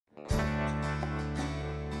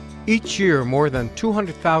Each year, more than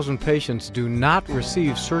 200,000 patients do not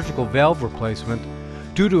receive surgical valve replacement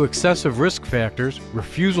due to excessive risk factors,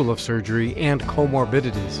 refusal of surgery, and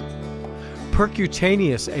comorbidities.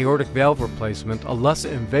 Percutaneous aortic valve replacement, a less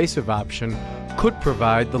invasive option, could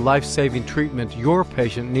provide the life-saving treatment your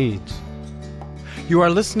patient needs. You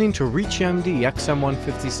are listening to ReachMD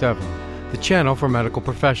XM157, the channel for medical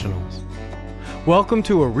professionals. Welcome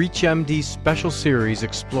to a ReachMD special series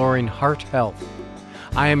exploring heart health.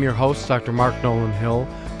 I am your host, Dr. Mark Nolan Hill,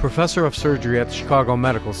 professor of surgery at the Chicago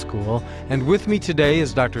Medical School, and with me today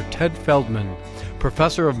is Dr. Ted Feldman,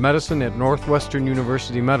 professor of medicine at Northwestern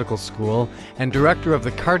University Medical School and director of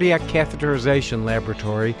the Cardiac Catheterization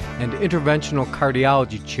Laboratory and Interventional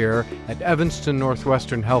Cardiology Chair at Evanston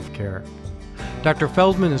Northwestern Healthcare. Dr.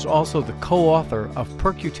 Feldman is also the co-author of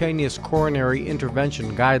Percutaneous Coronary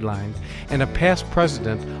Intervention Guidelines and a past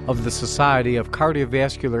president of the Society of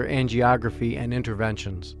Cardiovascular Angiography and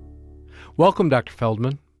Interventions. Welcome, Dr.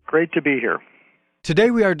 Feldman. Great to be here. Today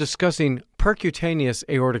we are discussing percutaneous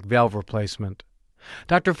aortic valve replacement.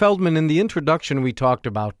 Dr. Feldman, in the introduction we talked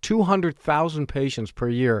about 200,000 patients per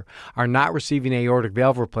year are not receiving aortic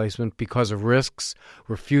valve replacement because of risks,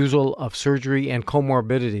 refusal of surgery, and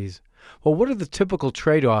comorbidities. Well, what are the typical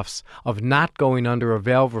trade-offs of not going under a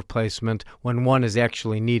valve replacement when one is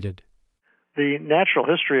actually needed? The natural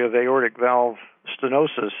history of aortic valve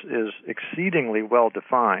stenosis is exceedingly well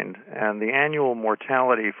defined, and the annual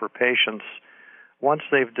mortality for patients once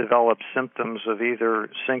they've developed symptoms of either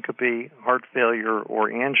syncope, heart failure,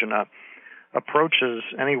 or angina approaches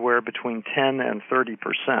anywhere between 10 and 30%.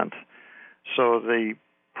 So the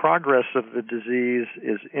progress of the disease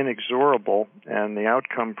is inexorable and the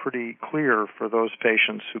outcome pretty clear for those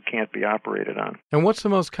patients who can't be operated on. And what's the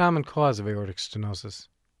most common cause of aortic stenosis?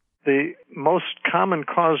 The most common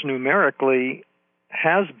cause numerically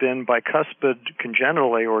has been bicuspid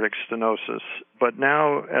congenital aortic stenosis, but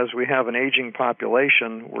now as we have an aging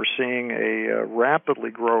population, we're seeing a rapidly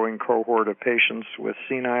growing cohort of patients with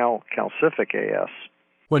senile calcific AS.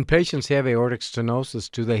 When patients have aortic stenosis,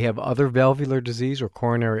 do they have other valvular disease or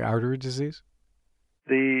coronary artery disease?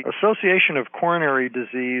 The association of coronary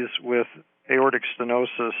disease with aortic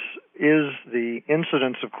stenosis is the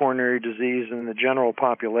incidence of coronary disease in the general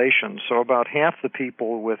population. So about half the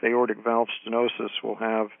people with aortic valve stenosis will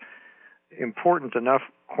have important enough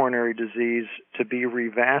coronary disease to be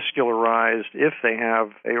revascularized if they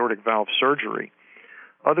have aortic valve surgery.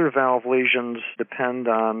 Other valve lesions depend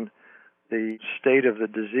on the state of the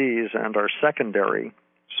disease and are secondary,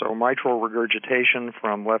 so mitral regurgitation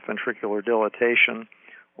from left ventricular dilatation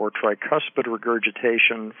or tricuspid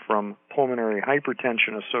regurgitation from pulmonary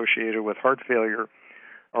hypertension associated with heart failure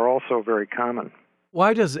are also very common.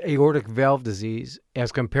 Why does aortic valve disease,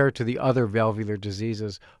 as compared to the other valvular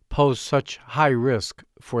diseases, pose such high risk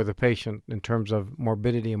for the patient in terms of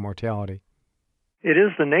morbidity and mortality? It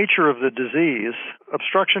is the nature of the disease.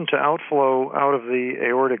 Obstruction to outflow out of the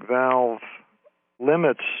aortic valve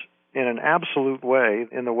limits in an absolute way,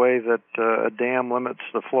 in the way that a dam limits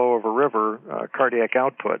the flow of a river, cardiac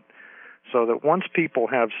output, so that once people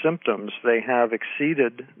have symptoms, they have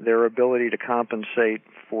exceeded their ability to compensate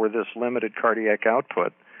for this limited cardiac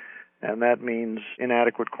output. And that means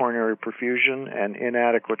inadequate coronary perfusion and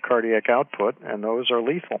inadequate cardiac output, and those are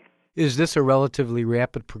lethal. Is this a relatively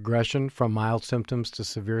rapid progression from mild symptoms to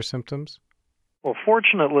severe symptoms? Well,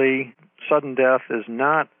 fortunately, sudden death is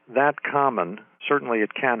not that common. Certainly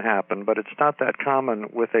it can happen, but it's not that common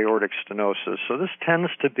with aortic stenosis. So this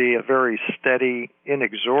tends to be a very steady,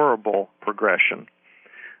 inexorable progression.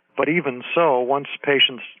 But even so, once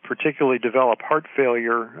patients particularly develop heart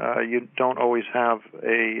failure, you don't always have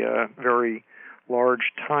a very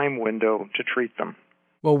large time window to treat them.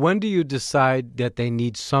 Well, when do you decide that they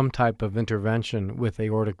need some type of intervention with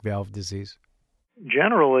aortic valve disease?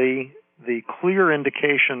 Generally, the clear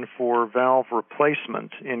indication for valve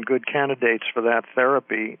replacement in good candidates for that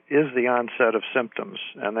therapy is the onset of symptoms,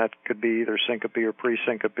 and that could be either syncope or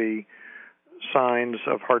pre-syncope, signs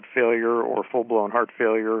of heart failure or full-blown heart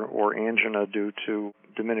failure or angina due to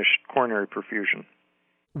diminished coronary perfusion.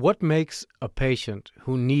 What makes a patient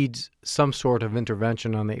who needs some sort of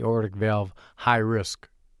intervention on the aortic valve high risk?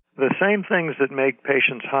 The same things that make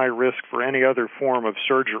patients high risk for any other form of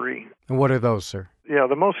surgery. And what are those, sir? Yeah,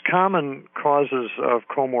 the most common causes of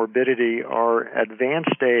comorbidity are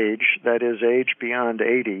advanced age, that is, age beyond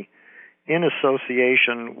 80, in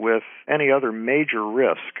association with any other major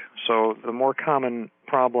risk. So the more common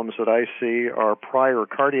problems that I see are prior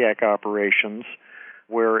cardiac operations,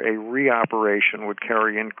 where a reoperation would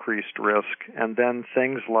carry increased risk, and then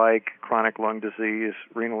things like chronic lung disease,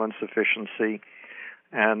 renal insufficiency,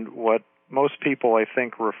 and what most people, I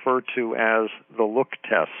think, refer to as the look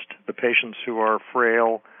test, the patients who are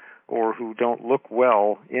frail or who don't look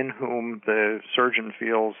well, in whom the surgeon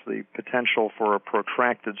feels the potential for a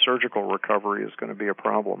protracted surgical recovery is going to be a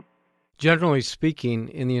problem. Generally speaking,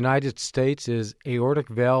 in the United States, is aortic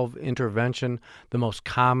valve intervention the most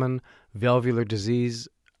common valvular disease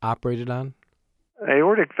operated on?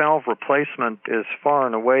 Aortic valve replacement is far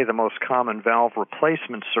and away the most common valve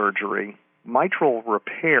replacement surgery. Mitral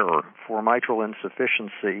repair for mitral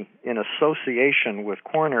insufficiency in association with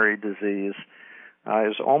coronary disease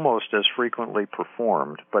is almost as frequently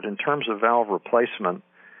performed. But in terms of valve replacement,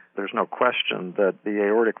 there's no question that the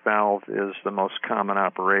aortic valve is the most common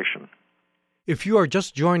operation. If you are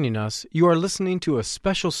just joining us, you are listening to a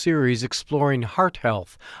special series exploring heart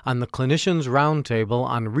health on the Clinicians Roundtable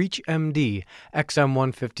on ReachMD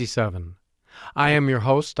XM157. I am your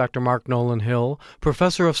host, Dr. Mark Nolan Hill,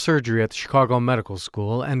 professor of surgery at the Chicago Medical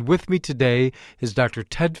School, and with me today is Dr.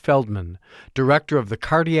 Ted Feldman, director of the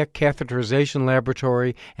Cardiac Catheterization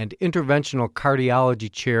Laboratory and Interventional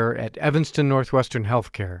Cardiology Chair at Evanston Northwestern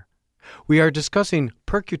Healthcare. We are discussing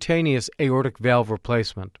percutaneous aortic valve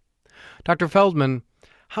replacement. Dr. Feldman,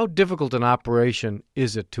 how difficult an operation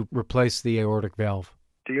is it to replace the aortic valve?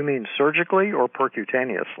 Do you mean surgically or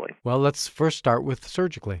percutaneously? Well, let's first start with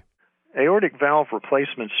surgically. Aortic valve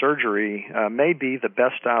replacement surgery may be the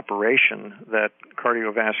best operation that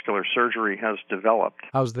cardiovascular surgery has developed.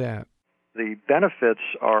 How's that? The benefits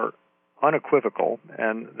are unequivocal,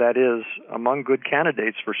 and that is, among good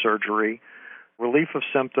candidates for surgery, relief of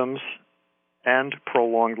symptoms and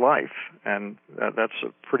prolonged life. And that's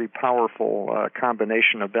a pretty powerful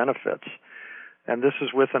combination of benefits. And this is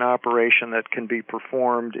with an operation that can be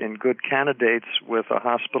performed in good candidates with a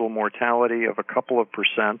hospital mortality of a couple of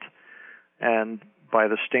percent, and by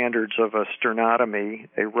the standards of a sternotomy,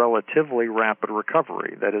 a relatively rapid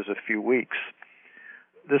recovery, that is a few weeks.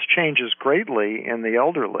 This changes greatly in the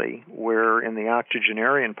elderly, where in the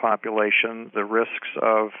octogenarian population, the risks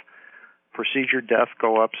of procedure death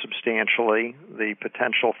go up substantially, the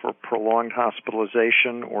potential for prolonged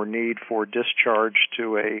hospitalization or need for discharge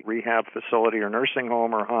to a rehab facility or nursing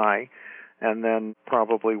home are high, and then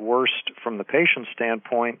probably worst from the patient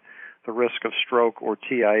standpoint, the risk of stroke or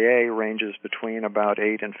TIA ranges between about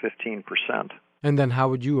 8 and 15%. And then how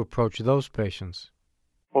would you approach those patients?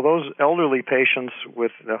 Well, those elderly patients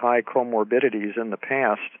with the high comorbidities in the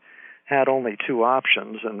past had only two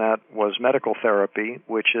options, and that was medical therapy,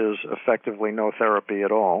 which is effectively no therapy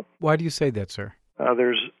at all. Why do you say that, sir?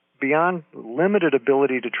 There's beyond limited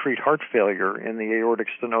ability to treat heart failure in the aortic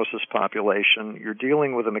stenosis population. You're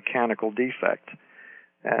dealing with a mechanical defect.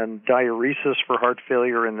 And diuresis for heart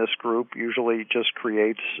failure in this group usually just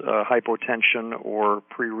creates hypotension or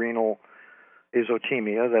prerenal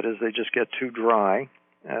azotemia, that is, they just get too dry.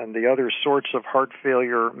 And the other sorts of heart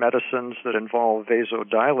failure medicines that involve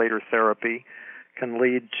vasodilator therapy can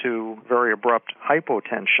lead to very abrupt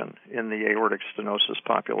hypotension in the aortic stenosis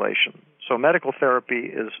population. So medical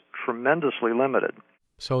therapy is tremendously limited.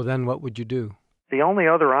 So then what would you do? The only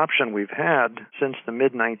other option we've had since the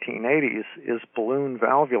mid-1980s is balloon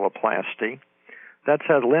valvuloplasty. That's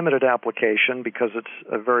had limited application because it's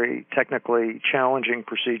a very technically challenging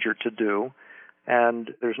procedure to do,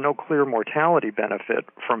 and there's no clear mortality benefit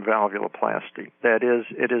from valvuloplasty. That is,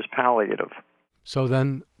 it is palliative. So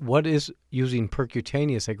then what is using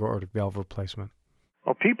percutaneous aortic valve replacement?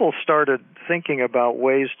 Well, people started thinking about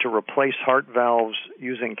ways to replace heart valves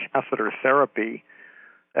using catheter therapy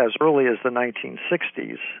as early as the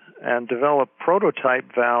 1960s and developed prototype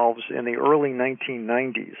valves in the early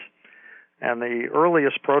 1990s. And the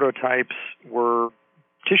earliest prototypes were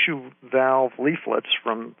tissue valve leaflets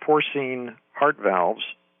from porcine heart valves,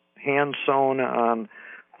 hand-sewn on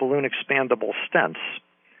balloon expandable stents,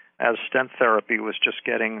 as stent therapy was just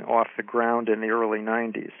getting off the ground in the early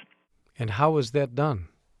 90s. And how was that done?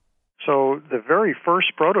 So the very first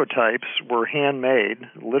prototypes were handmade,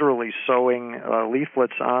 literally sewing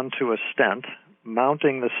leaflets onto a stent,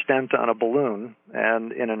 mounting the stent on a balloon,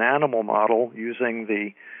 and in an animal model using the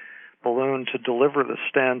balloon to deliver the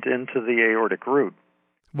stent into the aortic root.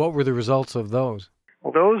 What were the results of those?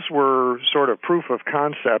 Well, those were sort of proof of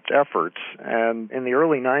concept efforts, and in the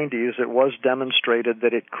early 90s it was demonstrated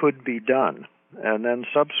that it could be done. And then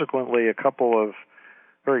subsequently a couple of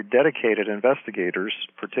very dedicated investigators,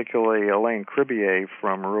 particularly Alain Cribier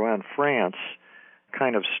from Rouen, France,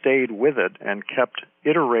 kind of stayed with it and kept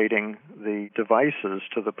iterating the devices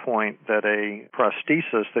to the point that a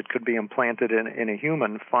prosthesis that could be implanted in a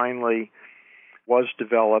human finally was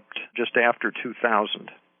developed just after 2000.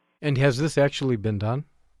 And has this actually been done?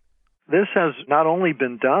 This has not only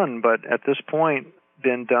been done, but at this point,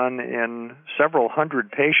 been done in several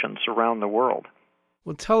hundred patients around the world.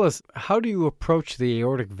 Well, tell us, how do you approach the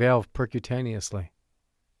aortic valve percutaneously?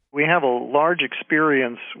 We have a large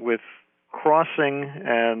experience with crossing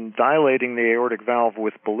and dilating the aortic valve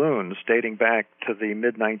with balloons dating back to the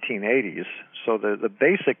mid-1980s. So the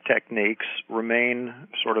basic techniques remain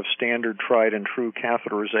sort of standard tried and true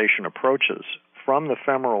catheterization approaches. From the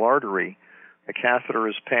femoral artery, a catheter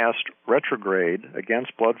is passed retrograde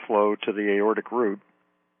against blood flow to the aortic root,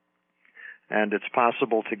 and it's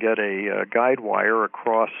possible to get a guide wire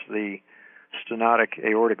across the stenotic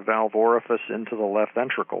aortic valve orifice into the left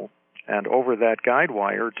ventricle, and over that guide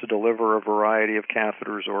wire to deliver a variety of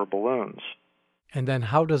catheters or balloons. And then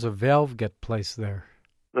how does a valve get placed there?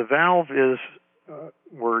 The valve is,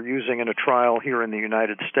 we're using in a trial here in the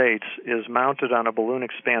United States, is mounted on a balloon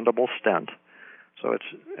expandable stent. So it's,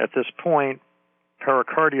 at this point,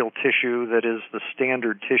 pericardial tissue that is the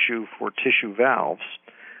standard tissue for tissue valves.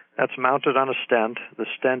 That's mounted on a stent. The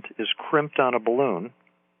stent is crimped on a balloon,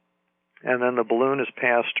 and then the balloon is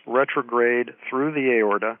passed retrograde through the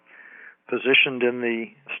aorta, positioned in the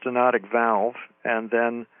stenotic valve, and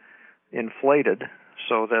then inflated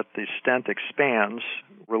so that the stent expands,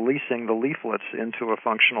 releasing the leaflets into a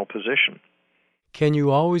functional position. Can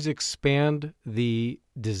you always expand the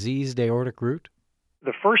diseased aortic root?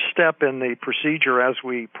 The first step in the procedure as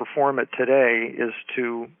we perform it today is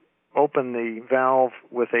to open the valve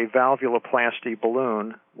with a valvuloplasty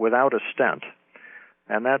balloon without a stent.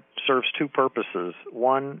 And that serves two purposes.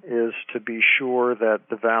 One is to be sure that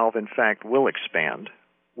the valve, in fact, will expand,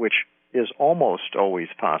 which is almost always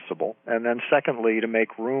possible. And then secondly, to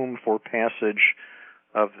make room for passage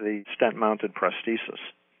of the stent-mounted prosthesis.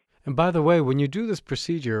 And by the way, when you do this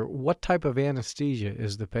procedure, what type of anesthesia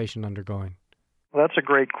is the patient undergoing? Well, that's a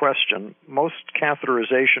great question. Most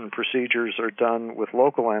catheterization procedures are done with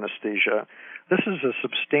local anesthesia. This is a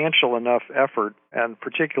substantial enough effort, and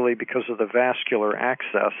particularly because of the vascular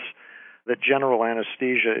access, that general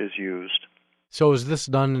anesthesia is used. So is this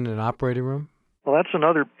done in an operating room? Well, that's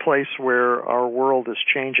another place where our world is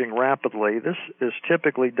changing rapidly. This is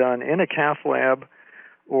typically done in a cath lab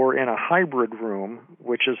or in a hybrid room,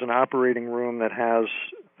 which is an operating room that has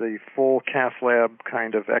the full cath lab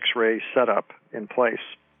kind of X-ray setup in place.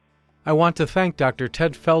 I want to thank Dr.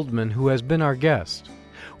 Ted Feldman, who has been our guest.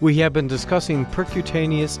 We have been discussing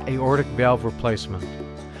percutaneous aortic valve replacement.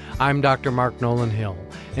 I'm Dr. Mark Nolan Hill,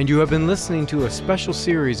 and you have been listening to a special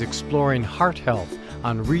series exploring heart health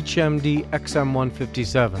on ReachMD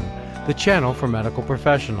XM157, the channel for medical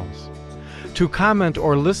professionals. To comment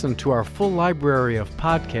or listen to our full library of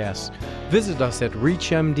podcasts, visit us at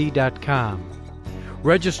reachmd.com.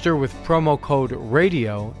 Register with promo code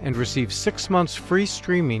RADIO and receive 6 months free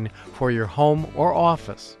streaming for your home or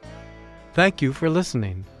office. Thank you for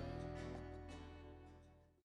listening.